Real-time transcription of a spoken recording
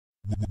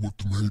what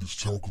the haters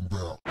talking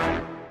about.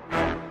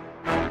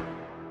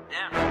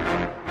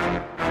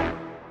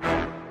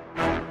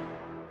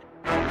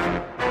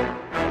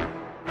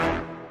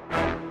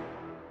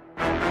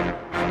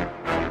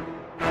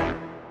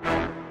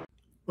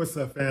 What's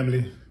up,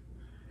 family?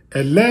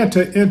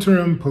 Atlanta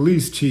Interim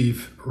Police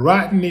Chief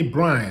Rodney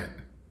Bryant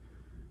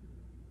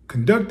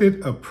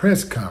conducted a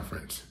press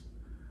conference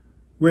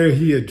where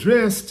he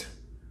addressed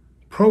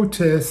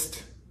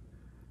protests,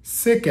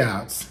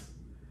 sick-outs,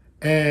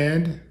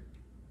 and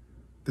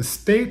the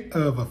state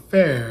of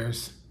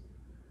affairs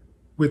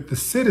with the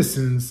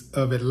citizens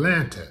of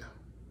Atlanta.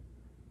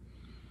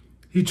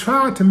 He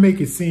tried to make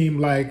it seem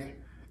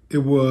like it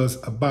was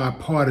a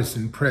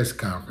bipartisan press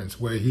conference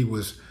where he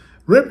was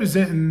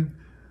representing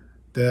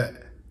the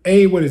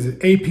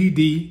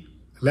APD,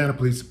 Atlanta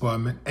Police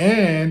Department,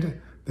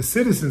 and the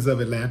citizens of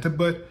Atlanta,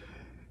 but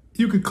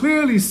you could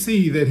clearly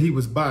see that he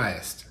was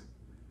biased.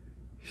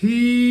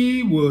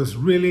 He was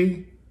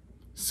really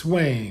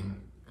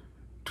swaying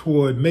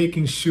toward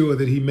making sure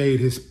that he made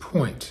his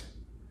point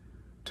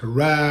to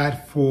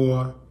ride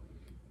for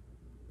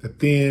the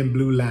thin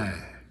blue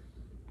line.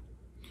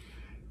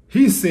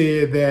 He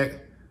said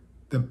that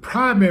the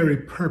primary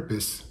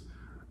purpose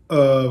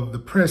of the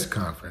press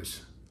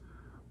conference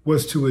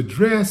was to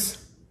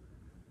address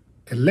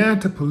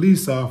Atlanta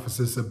police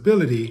officers'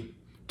 ability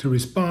to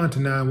respond to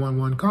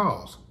 911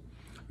 calls.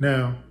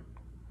 Now,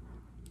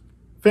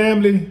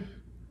 family,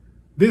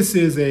 this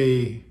is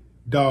a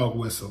dog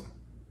whistle.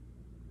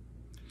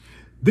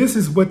 This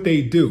is what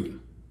they do.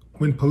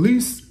 When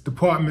police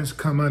departments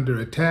come under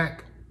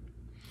attack,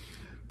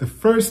 the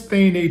first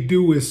thing they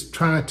do is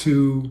try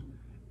to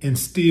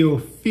instill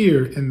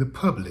fear in the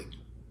public.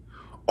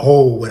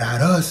 Oh,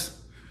 without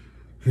us,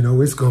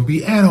 it's going to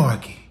be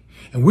anarchy.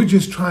 And we're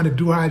just trying to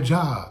do our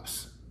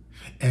jobs.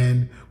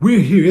 And we're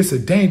here. It's a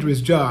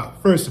dangerous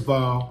job. First of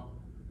all,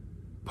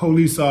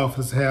 police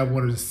officers have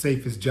one of the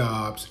safest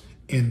jobs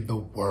in the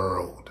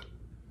world.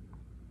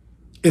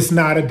 It's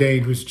not a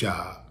dangerous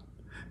job.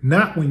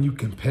 Not when you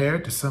compare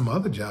it to some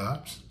other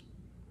jobs.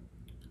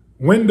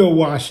 Window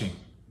washing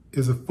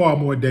is a far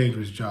more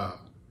dangerous job.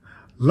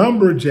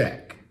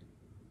 Lumberjack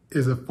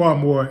is a far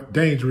more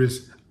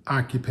dangerous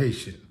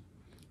occupation.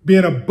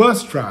 Being a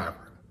bus driver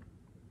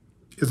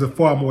is a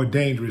far more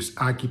dangerous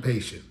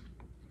occupation.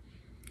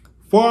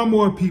 Far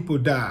more people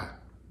die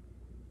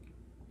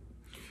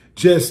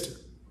just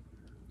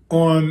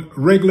on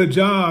regular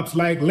jobs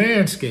like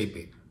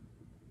landscaping.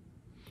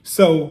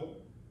 So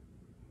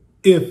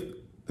if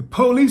the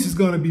police is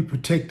going to be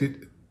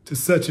protected to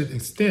such an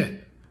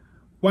extent,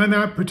 why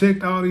not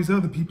protect all these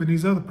other people in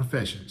these other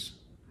professions?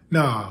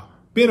 Nah,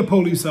 being a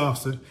police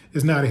officer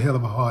is not a hell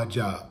of a hard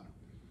job.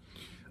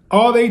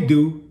 All they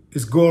do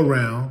is go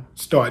around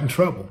starting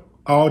trouble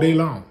all day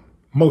long.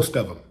 Most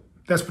of them.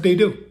 That's what they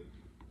do.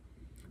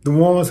 The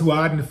ones who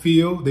are out in the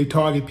field, they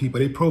target people,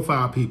 they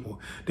profile people,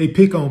 they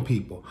pick on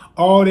people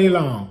all day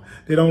long.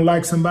 They don't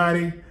like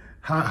somebody,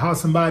 how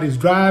somebody's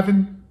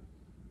driving,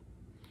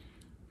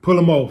 pull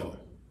them over.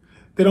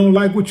 They don't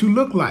like what you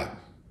look like,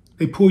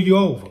 they pull you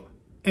over,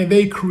 and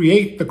they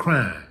create the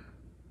crime.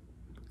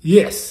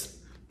 Yes,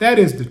 that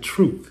is the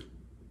truth.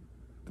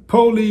 The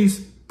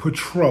police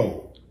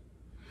patrol.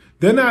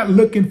 They're not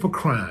looking for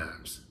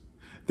crimes.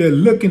 They're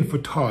looking for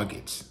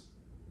targets.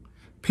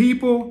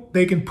 People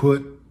they can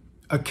put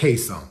a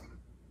case on.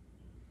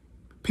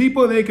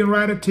 People they can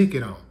write a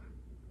ticket on.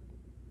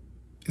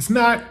 It's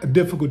not a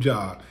difficult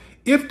job.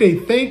 If they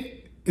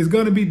think it's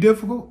going to be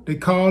difficult, they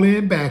call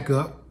in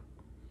backup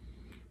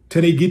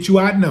till they get you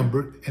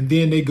outnumbered, and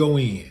then they go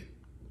in.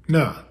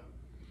 No,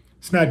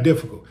 it's not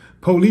difficult.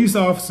 Police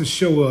officers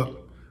show up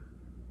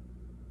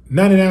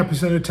 99%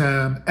 of the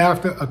time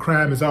after a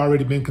crime has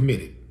already been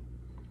committed.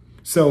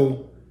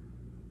 So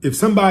if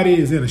somebody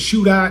is in a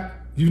shootout,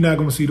 you're not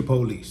going to see the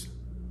police.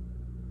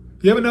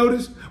 You ever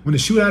notice when the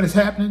shootout is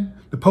happening,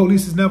 the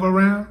police is never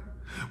around?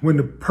 When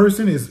the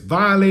person is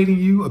violating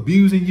you,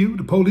 abusing you,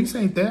 the police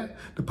ain't there.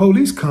 The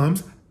police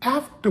comes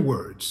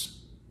afterwards.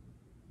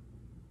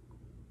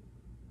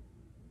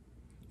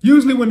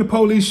 Usually when the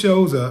police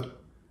shows up,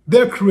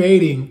 they're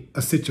creating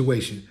a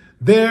situation.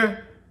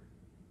 They're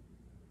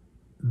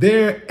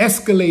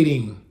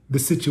escalating the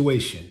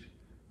situation.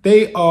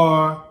 They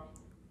are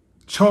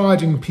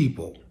charging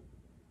people.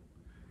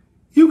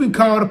 You can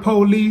call the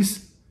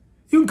police.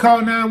 You can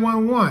call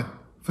 911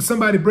 for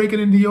somebody breaking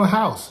into your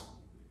house,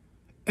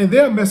 and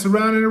they'll mess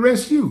around and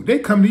arrest you. They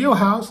come to your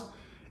house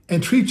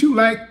and treat you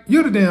like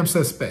you're the damn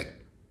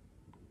suspect.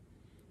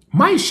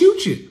 Might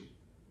shoot you.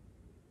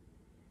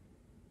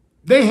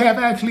 They have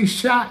actually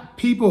shot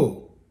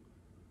people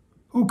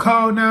who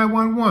call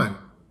 911.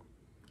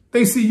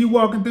 They see you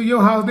walking through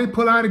your house, they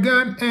pull out a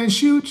gun and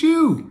shoot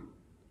you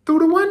through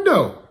the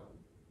window.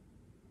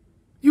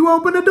 You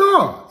open the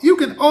door. You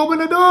can open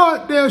the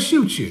door, they'll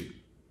shoot you.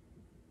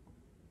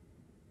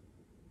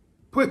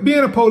 But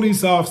being a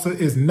police officer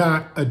is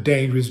not a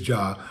dangerous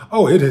job.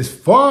 Oh, it is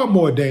far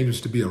more dangerous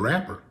to be a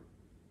rapper.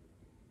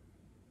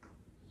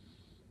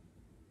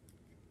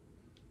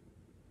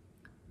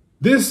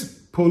 This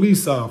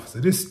police officer,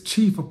 this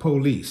chief of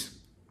police,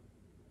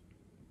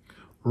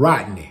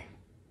 Rodney.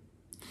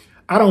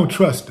 I don't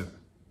trust him.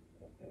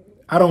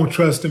 I don't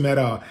trust him at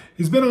all.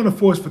 He's been on the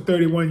force for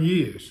 31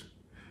 years,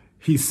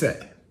 he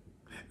said.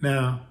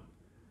 Now,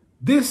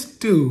 this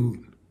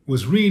dude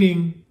was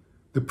reading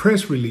the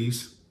press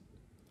release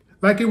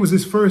like it was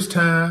his first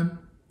time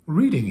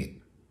reading it,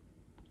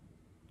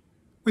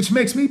 which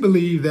makes me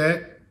believe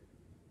that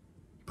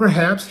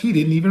perhaps he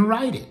didn't even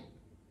write it.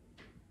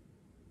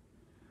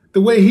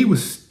 The way he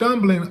was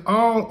stumbling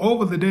all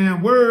over the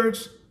damn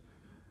words,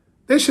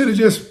 they should have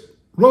just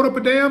wrote up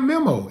a damn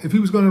memo if he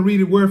was going to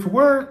read it word for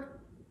word.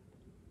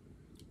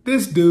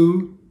 This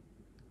dude,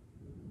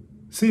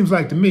 seems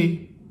like to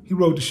me, he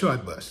rode the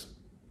short bus.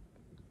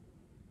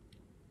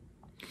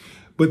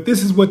 But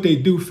this is what they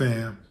do,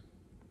 fam.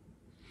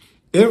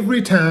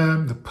 Every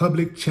time the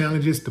public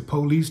challenges the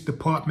police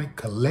department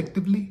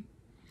collectively,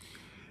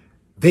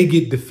 they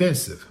get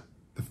defensive.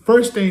 The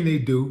first thing they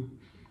do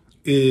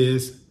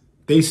is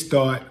they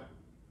start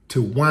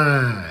to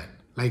whine,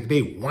 like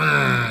they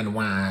whine.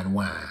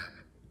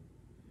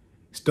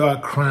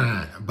 Start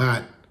crying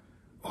about,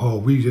 oh,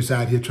 we just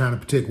out here trying to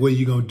protect. What are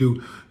you gonna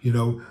do? You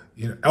know.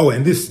 Oh,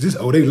 and this.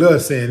 Oh, they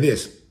love saying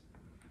this.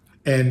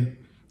 And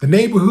the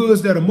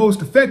neighborhoods that are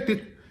most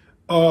affected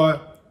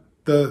are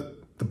the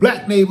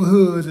black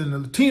neighborhoods and the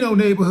Latino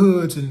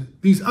neighborhoods and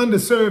these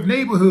underserved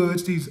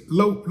neighborhoods, these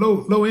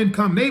low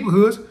income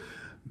neighborhoods.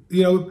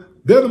 You know,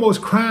 they're the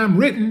most crime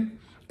ridden,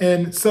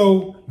 and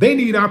so they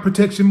need our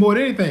protection more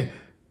than anything.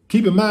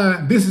 Keep in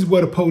mind, this is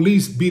where the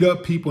police beat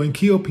up people and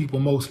kill people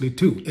mostly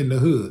too, in the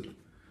hood.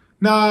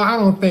 No, I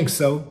don't think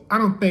so. I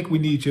don't think we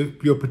need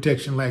your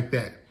protection like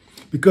that,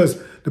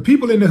 because the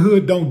people in the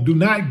hood do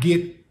not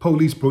get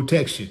police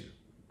protection.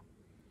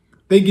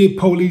 They get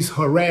police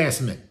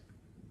harassment,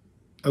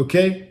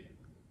 okay?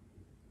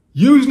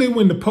 Usually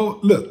when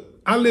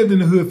look, I lived in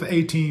the hood for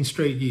 18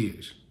 straight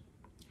years.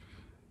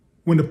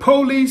 When the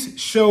police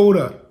showed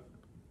up,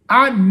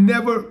 I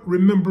never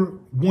remember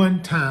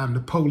one time the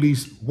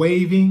police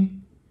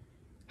waving,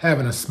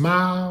 having a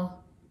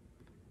smile,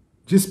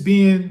 just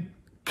being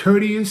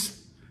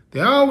courteous.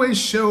 They always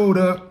showed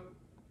up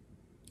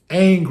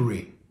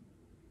angry,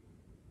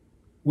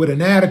 with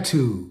an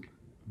attitude,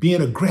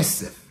 being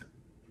aggressive.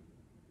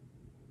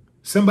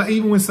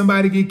 Even when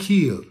somebody get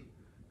killed,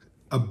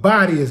 a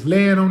body is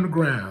laying on the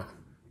ground.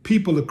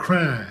 People are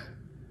crying.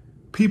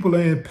 People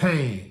are in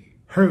pain,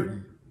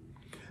 hurting.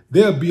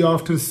 They'll be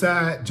off to the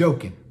side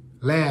joking,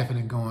 laughing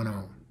and going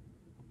on.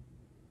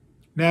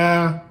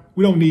 Nah,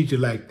 we don't need you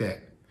like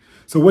that.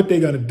 So what they're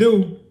going to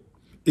do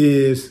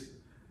is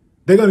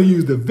they're going to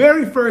use the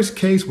very first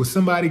case where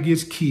somebody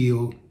gets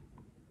killed.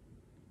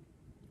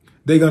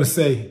 They're going to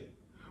say,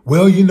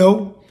 well, you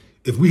know,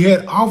 if we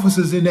had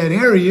officers in that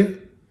area,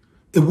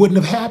 it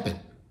wouldn't have happened.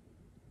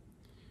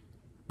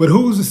 But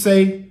who's to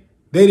say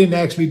they didn't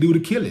actually do the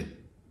killing?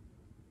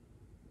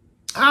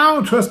 I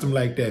don't trust them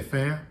like that,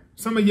 fam.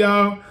 Some of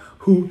y'all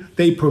who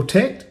they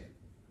protect,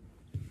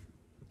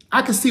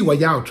 I can see why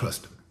y'all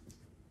trust them.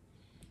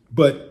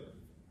 But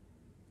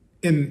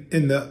in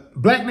the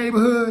black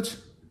neighborhoods,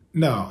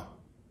 no.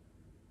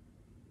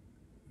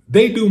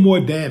 They do more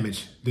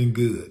damage than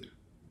good.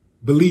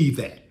 Believe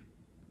that.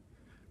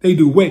 They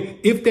do way.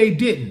 If they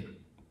didn't,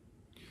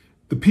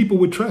 the people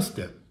would trust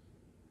them.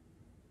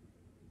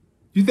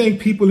 You think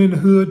people in the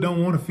hood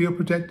don't want to feel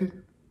protected?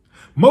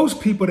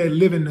 Most people that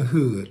live in the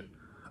hood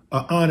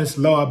are honest,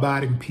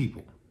 law-abiding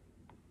people,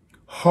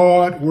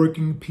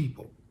 hard-working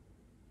people.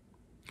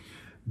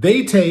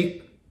 They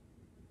take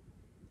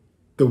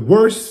the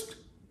worst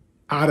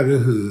out of the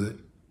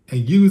hood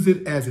and use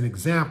it as an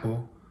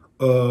example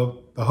of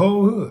the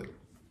whole hood.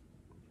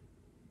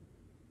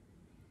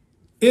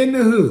 In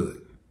the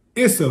hood,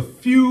 it's a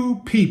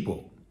few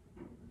people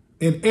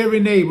in every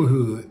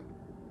neighborhood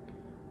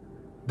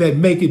that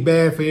make it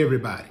bad for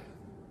everybody.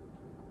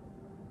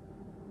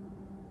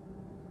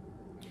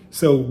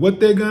 So what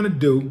they're going to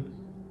do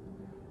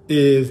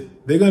is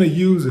they're going to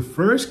use the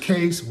first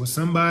case where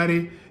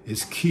somebody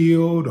is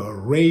killed or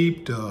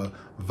raped or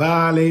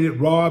violated,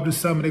 robbed or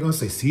something. They're going to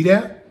say, see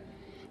that?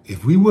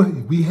 If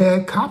we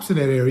had cops in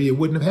that area, it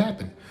wouldn't have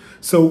happened.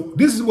 So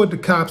this is what the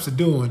cops are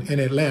doing in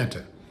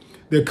Atlanta.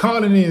 They're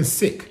calling in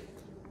sick.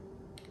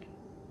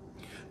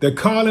 They're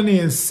calling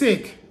in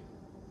sick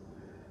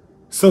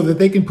so that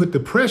they can put the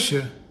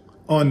pressure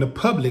on the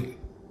public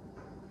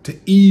to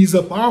ease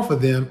up off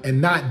of them and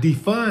not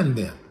defund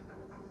them.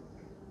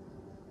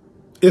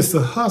 It's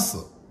a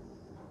hustle.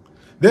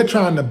 They're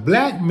trying to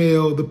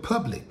blackmail the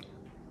public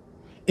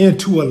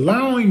into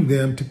allowing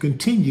them to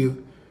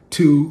continue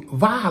to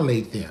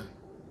violate them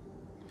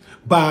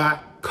by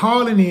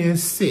calling in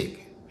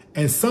sick,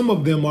 and some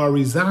of them are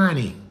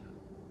resigning.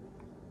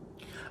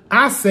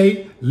 I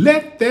say,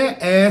 let their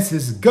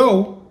asses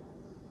go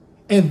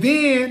and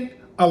then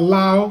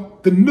allow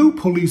the new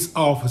police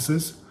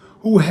officers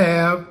who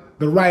have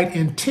the right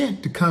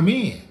intent to come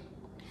in.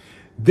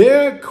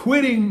 They're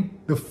quitting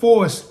the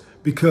force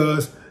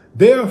because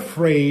they're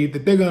afraid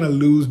that they're going to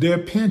lose their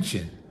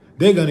pension.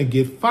 They're going to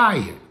get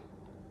fired.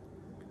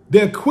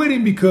 They're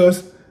quitting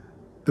because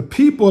the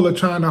people are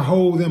trying to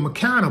hold them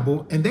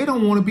accountable and they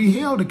don't want to be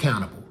held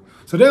accountable.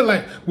 So they're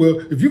like, well,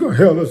 if you're going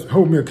to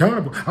hold me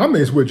accountable, I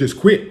may as well just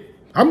quit.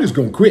 I'm just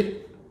going to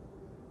quit.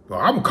 Well,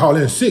 I'm going to call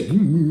in sick. What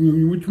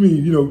you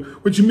mean? You know,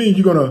 what you mean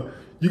you're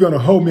going to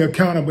hold me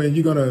accountable and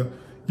you're going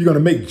to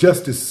make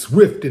justice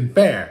swift and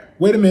fair?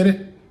 Wait a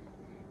minute.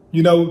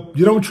 You know,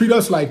 you don't treat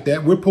us like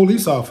that. We're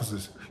police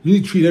officers. You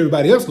need to treat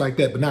everybody else like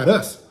that, but not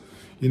us.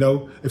 You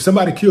know, if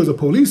somebody kills a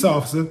police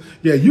officer,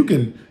 yeah, you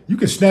can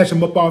snatch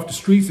them up off the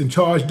streets and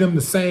charge them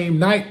the same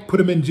night, put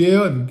them in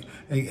jail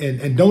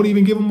and don't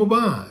even give them a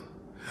bond.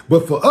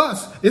 But for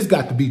us, it's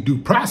got to be due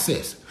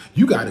process.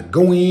 You got to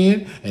go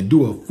in and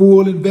do a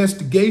full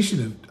investigation,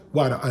 and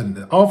while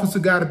the officer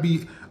got to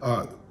be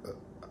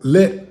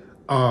let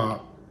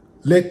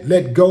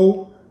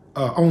go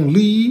on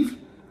leave,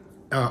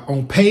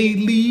 on paid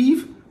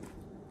leave,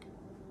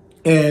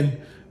 and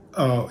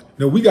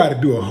we got to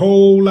do a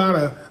whole lot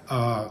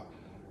of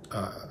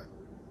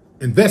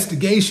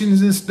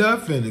investigations and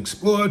stuff, and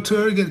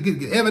exploratory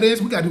get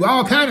evidence. We got to do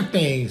all kinds of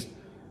things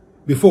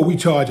before we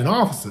charge an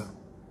officer.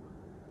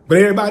 But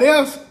everybody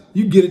else,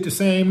 you get it the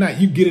same night.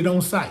 You get it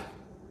on site.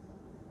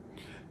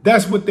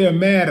 That's what they're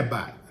mad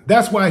about.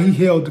 That's why he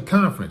held the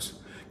conference,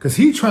 because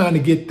he's trying to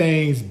get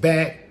things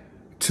back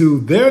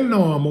to their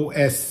normal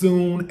as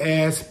soon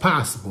as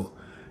possible.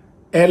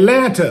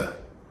 Atlanta,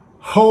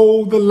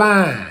 hold the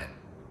line.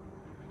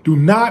 Do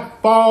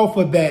not fall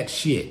for that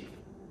shit.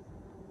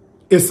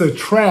 It's a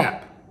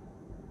trap.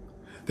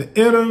 The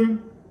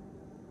interim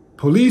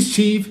police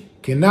chief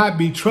cannot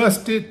be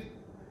trusted,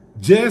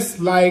 just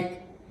like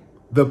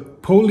the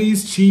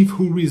police chief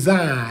who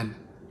resigned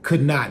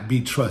could not be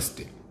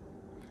trusted.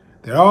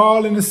 They're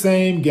all in the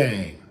same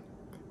game.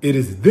 It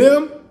is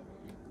them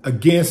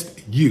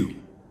against you.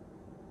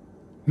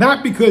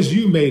 Not because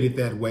you made it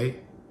that way,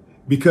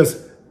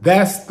 because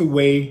that's the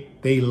way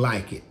they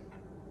like it.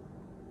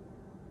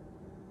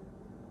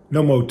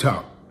 No more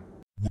talk.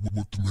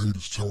 What the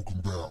haters talking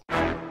about?